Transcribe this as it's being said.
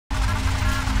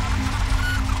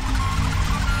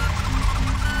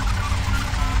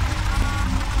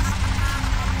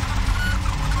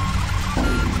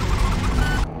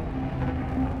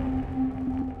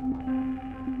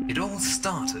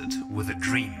started with a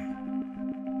dream.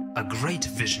 A great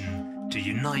vision to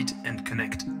unite and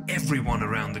connect everyone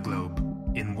around the globe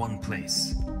in one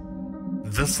place.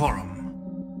 The Forum.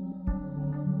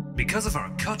 Because of our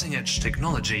cutting-edge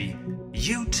technology,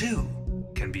 you too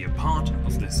can be a part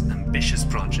of this ambitious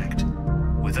project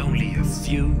with only a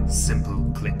few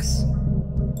simple clicks.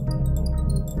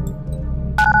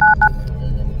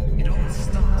 It all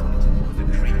started with a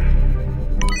dream.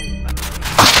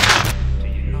 To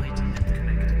unite and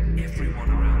connect everyone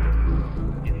around the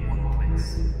globe in one place.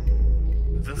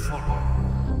 The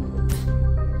Forum.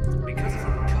 Because of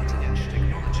our cutting-edge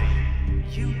technology,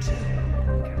 you too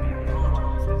can be a part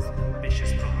of this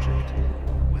ambitious project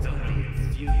with only a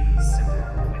few simple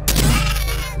clicks.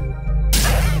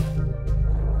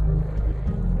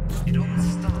 It all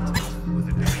started with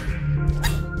a dream.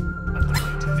 A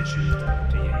great vision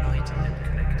to unite and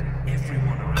connect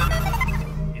everyone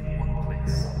around in one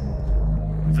place.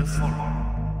 The Forum.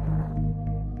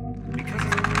 Because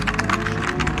of our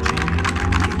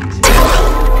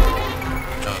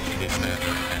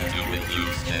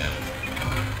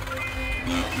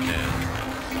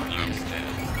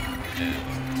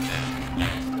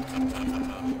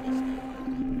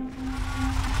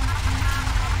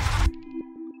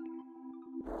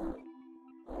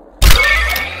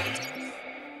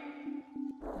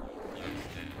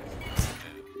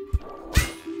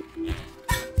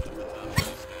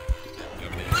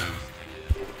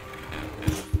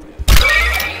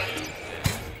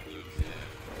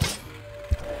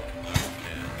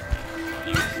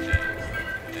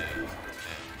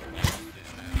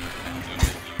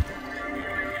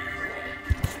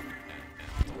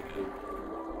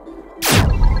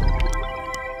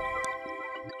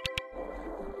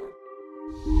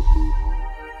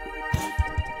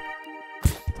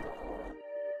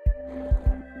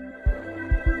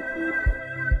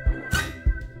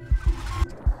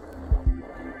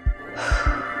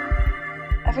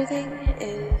Everything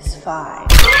is fine.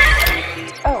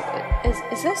 Oh,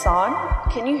 is this on?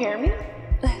 Can you hear me?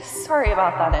 Sorry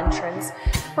about that entrance.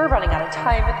 We're running out of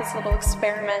time with this little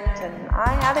experiment, and I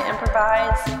had to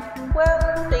improvise.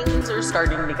 Well, things are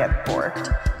starting to get forked.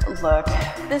 Look,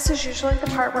 this is usually the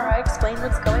part where I explain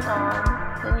what's going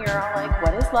on, and you're all like,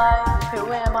 what is life?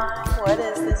 Who am I? What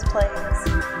is this place?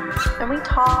 And we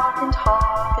talk and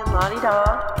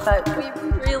la-di-da, but we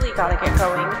really gotta get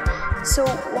going. So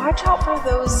watch out for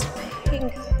those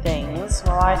pink things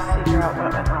while I figure out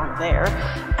what went wrong there,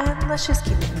 and let's just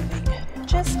keep it moving.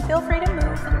 Just feel free to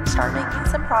move and start making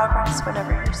some progress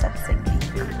whenever you're sensing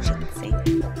the urgency.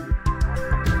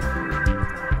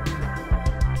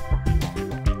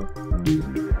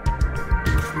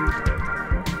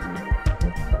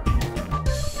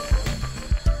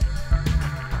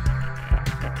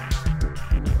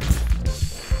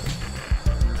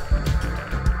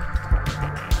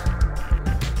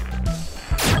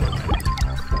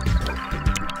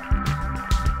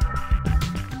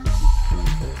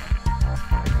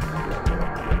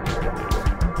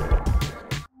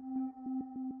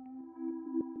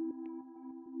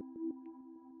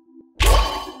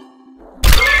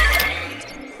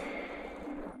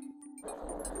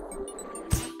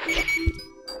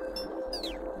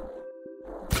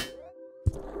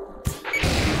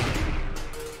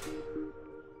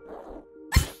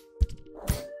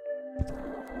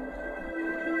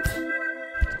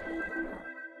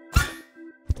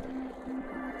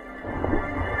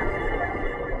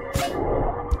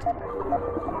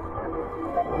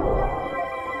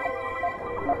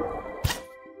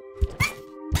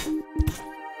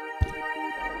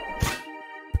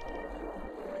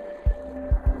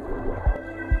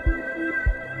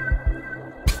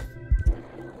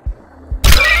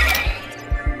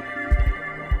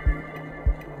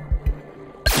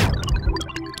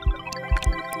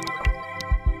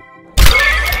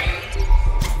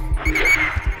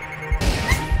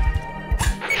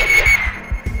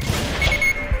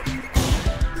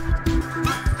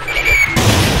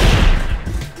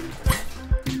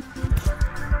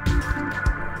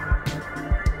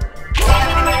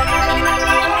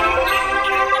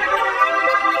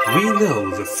 We know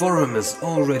the Forum is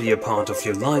already a part of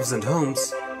your lives and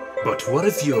homes, but what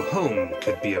if your home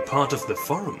could be a part of the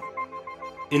Forum?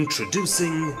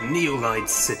 Introducing Neolite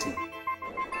City.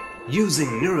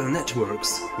 Using neural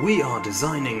networks, we are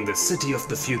designing the city of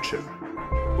the future,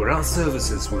 where our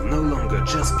services will no longer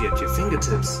just be at your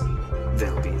fingertips,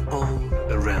 they'll be all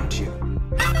around you.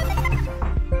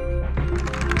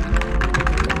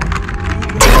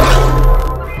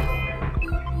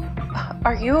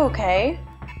 Are you okay?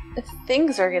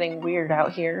 Things are getting weird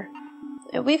out here.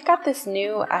 We've got this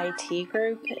new IT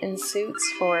group in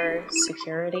suits for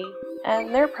security.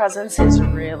 and their presence is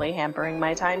really hampering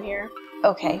my time here.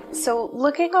 Okay, so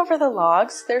looking over the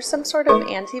logs, there's some sort of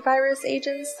antivirus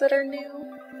agents that are new.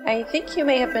 I think you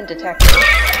may have been detected.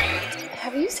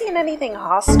 Have you seen anything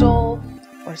hostile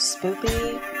or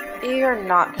spoopy? You're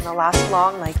not gonna last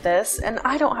long like this, and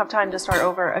I don't have time to start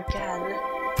over again.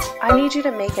 I need you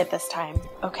to make it this time,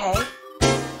 okay?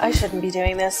 I shouldn't be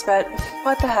doing this, but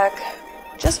what the heck.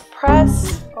 Just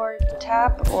press, or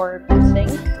tap, or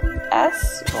think,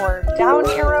 S, or down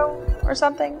arrow, or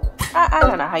something. I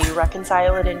don't know how you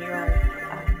reconcile it in your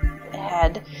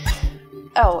head.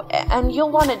 Oh, and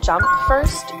you'll want to jump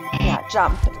first. Yeah,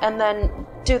 jump, and then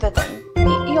do the thing.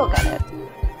 You'll get it.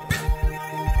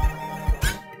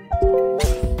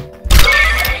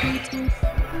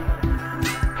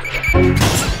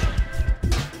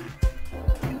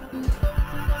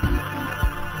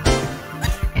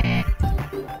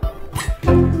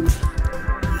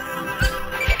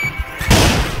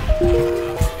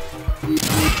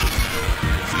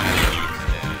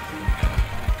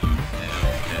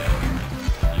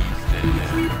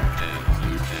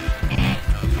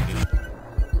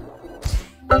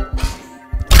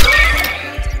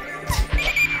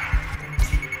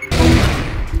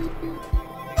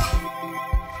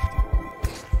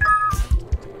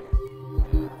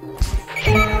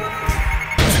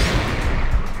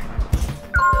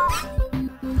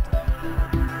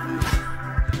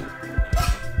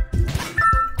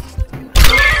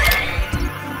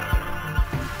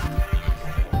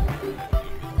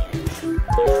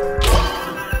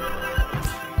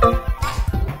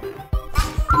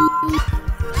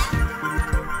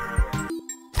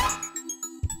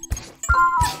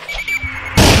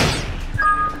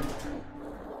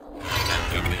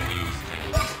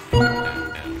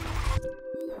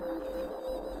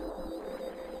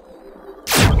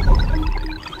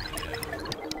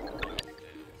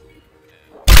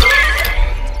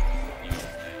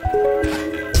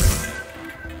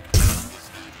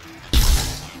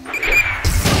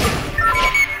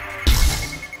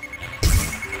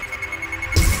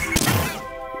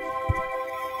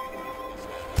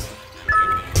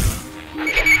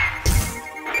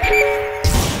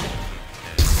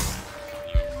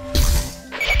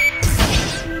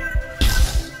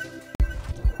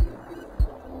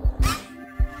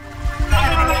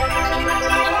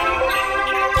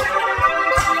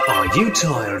 Are you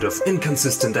tired of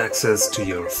inconsistent access to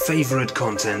your favorite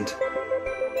content?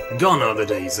 Gone are the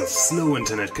days of slow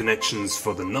internet connections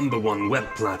for the #1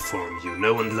 web platform you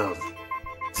know and love,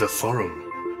 the forum.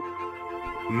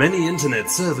 Many internet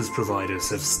service providers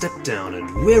have stepped down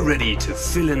and we're ready to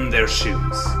fill in their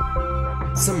shoes.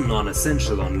 Some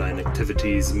non-essential online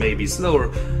activities may be slower,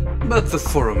 but the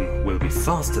forum will be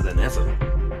faster than ever.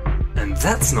 And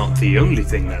that's not the only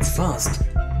thing that's fast.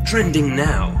 Trending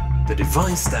now, the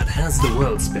device that has the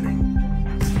world spinning.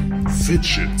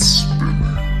 Fidget spinner.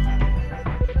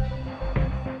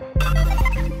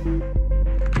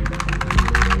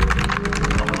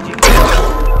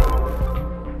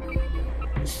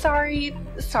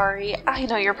 Sorry, I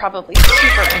know you're probably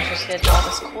super interested in all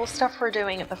this cool stuff we're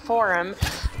doing at the forum,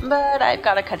 but I've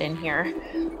gotta cut in here.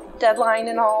 Deadline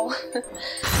and all.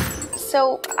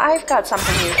 So, I've got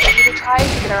something new for you to try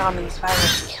to get around these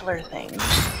virus killer things.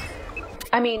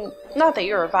 I mean, not that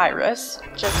you're a virus,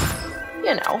 just,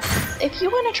 you know, if you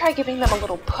want to try giving them a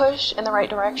little push in the right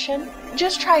direction,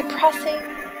 just try pressing,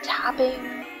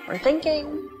 tapping, or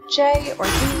thinking, J or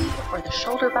D, or the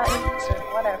shoulder buttons, or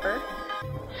whatever.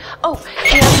 Oh,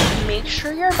 and make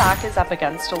sure your back is up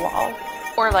against a wall.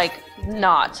 Or, like,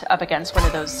 not up against one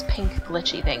of those pink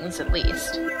glitchy things, at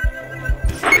least.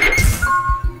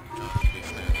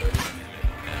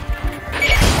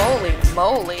 Holy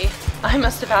moly, I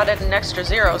must have added an extra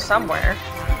 0 somewhere.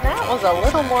 That was a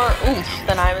little more oomph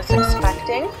than I was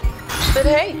expecting. But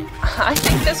hey, I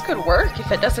think this could work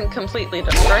if it doesn't completely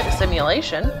destroy the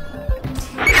simulation.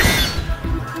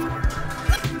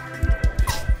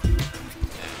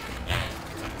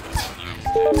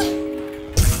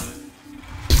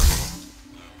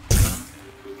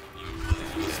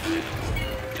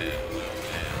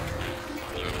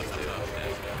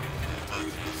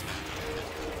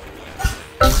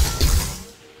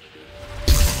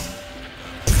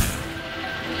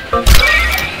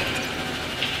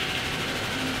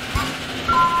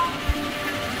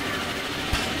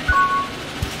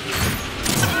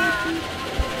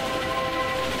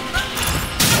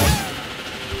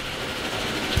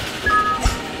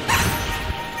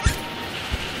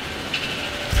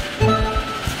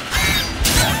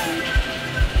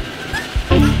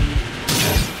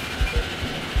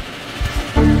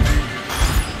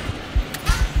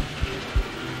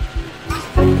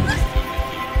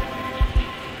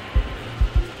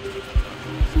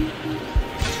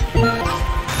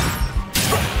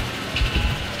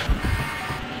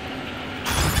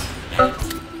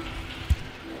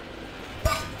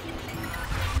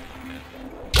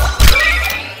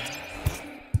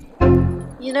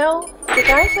 You know, the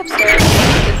guys upstairs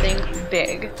want to think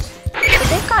big. What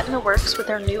they've got in the works with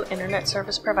their new internet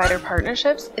service provider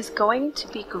partnerships is going to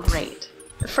be great.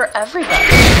 For everybody.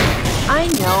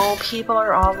 I know people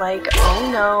are all like, oh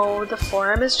no, the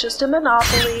forum is just a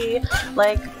monopoly,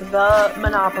 like the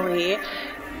monopoly.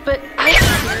 But I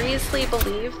seriously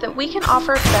believe that we can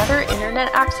offer better internet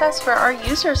access for our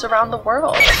users around the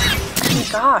world.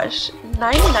 And gosh,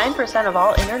 99% of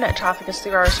all internet traffic is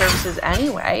through our services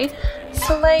anyway.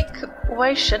 So like,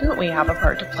 why shouldn't we have a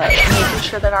part to play in making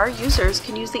sure that our users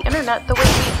can use the internet the way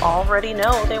we already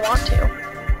know they want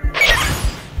to?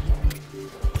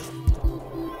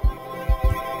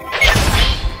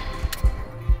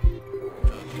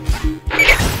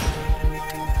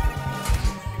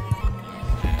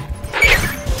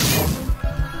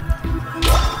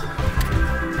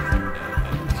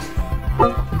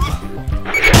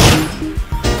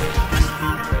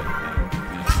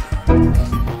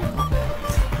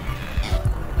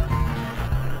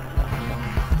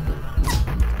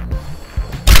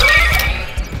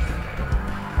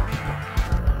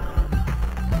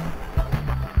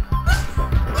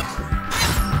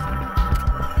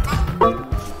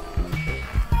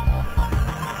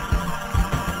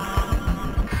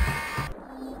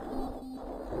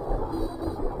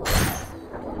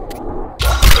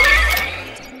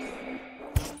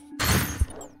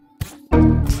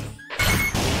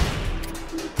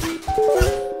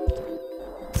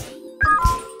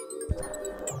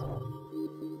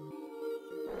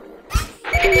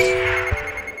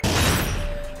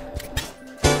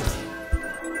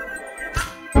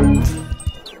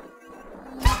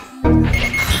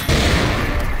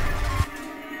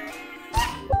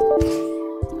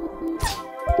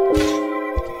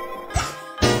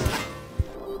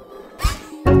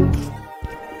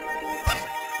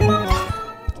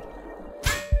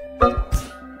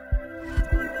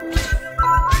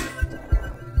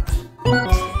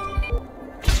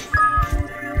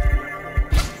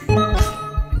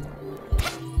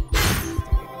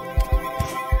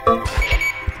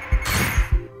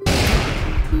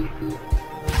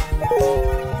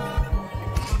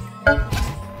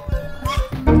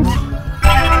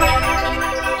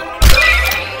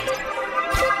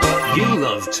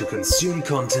 To consume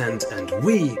content, and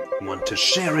we want to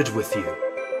share it with you.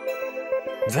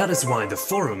 That is why the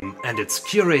forum and its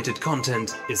curated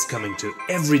content is coming to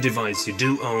every device you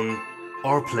do own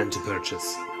or plan to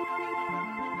purchase.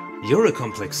 You're a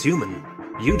complex human.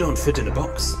 You don't fit in a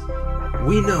box.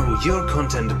 We know your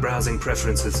content browsing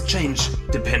preferences change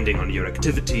depending on your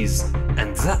activities,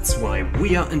 and that's why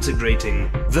we are integrating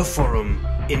the forum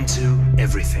into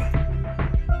everything.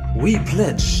 We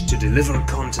pledge to deliver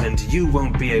content you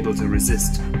won't be able to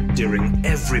resist during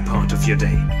every part of your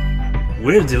day.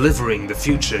 We're delivering the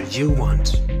future you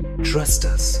want. Trust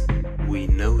us, we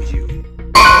know you.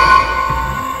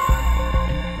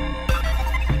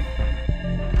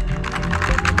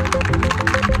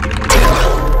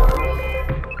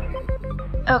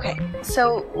 Okay,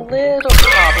 so little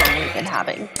problem we've been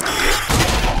having.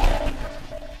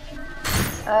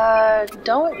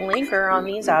 Don't linger on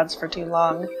these ads for too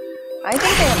long. I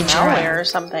think they have malware or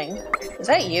something. Is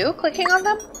that you clicking on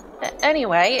them?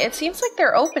 Anyway, it seems like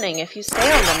they're opening if you stay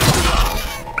on them too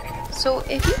long. So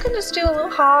if you can just do a little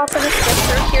hop and a skip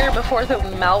through here before the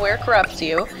malware corrupts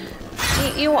you,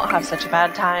 you won't have such a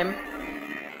bad time.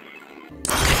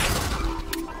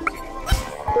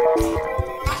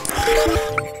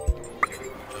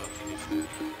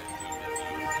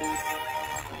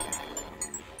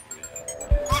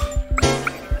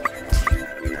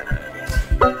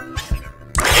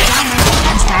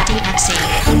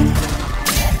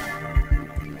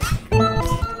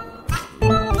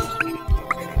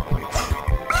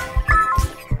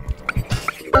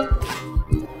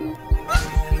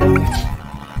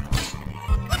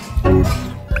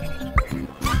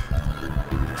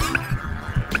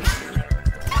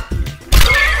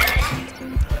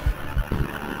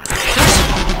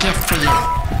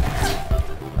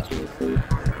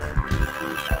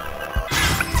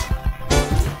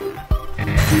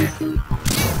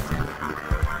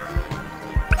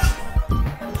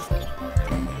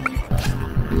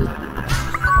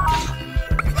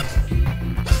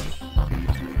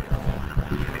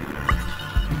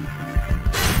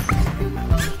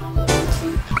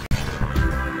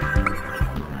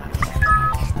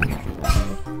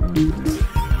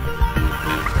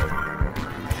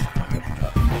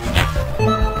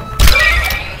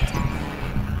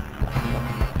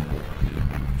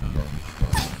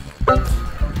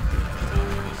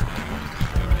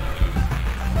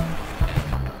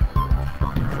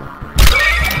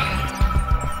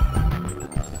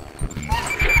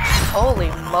 Holy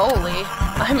moly,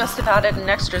 I must have added an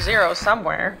extra zero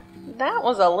somewhere. That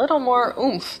was a little more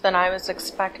oomph than I was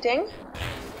expecting.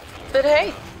 But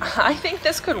hey, I think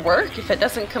this could work if it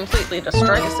doesn't completely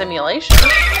destroy the simulation.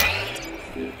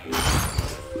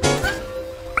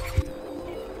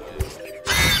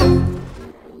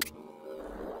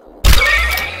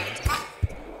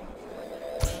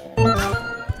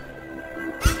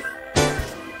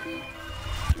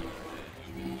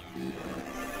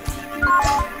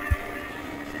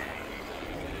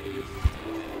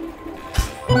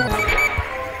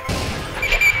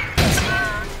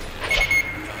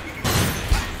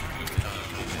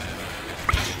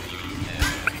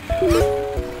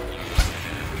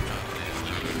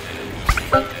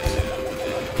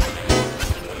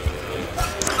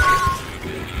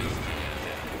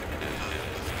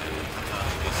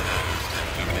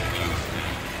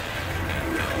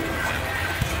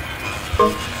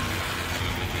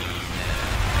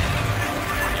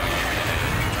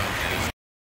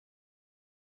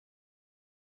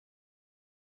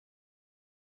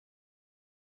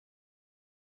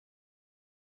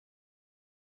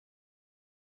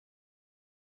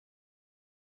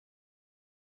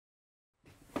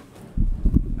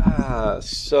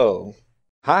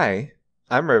 Hi,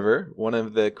 I'm River, one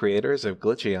of the creators of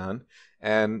Glitcheon,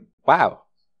 and wow,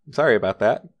 sorry about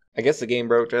that. I guess the game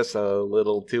broke just a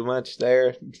little too much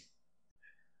there.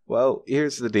 Well,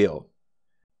 here's the deal.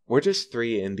 We're just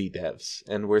 3 indie devs,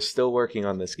 and we're still working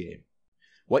on this game.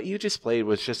 What you just played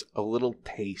was just a little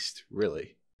taste,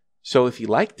 really. So if you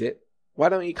liked it, why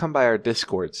don't you come by our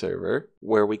Discord server,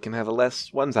 where we can have a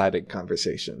less one-sided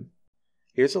conversation.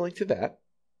 Here's a link to that.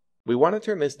 We want to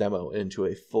turn this demo into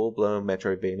a full-blown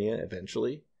Metroidvania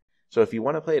eventually, so if you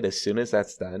want to play it as soon as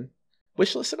that's done,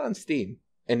 wishlist it on Steam,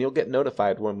 and you'll get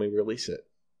notified when we release it.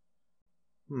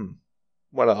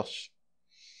 What else?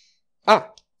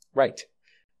 Right.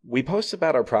 We post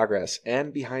about our progress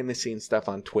and behind-the-scenes stuff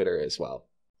on Twitter as well,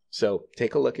 so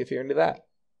take a look if you're into that.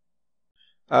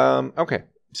 Okay,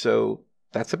 so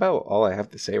that's about all I have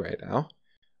to say right now.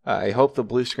 I hope the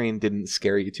blue screen didn't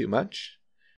scare you too much.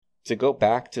 To go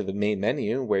back to the main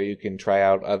menu where you can try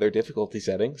out other difficulty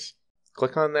settings,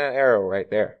 click on that arrow right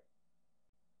there.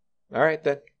 Alright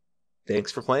then,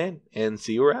 thanks for playing and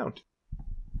see you around.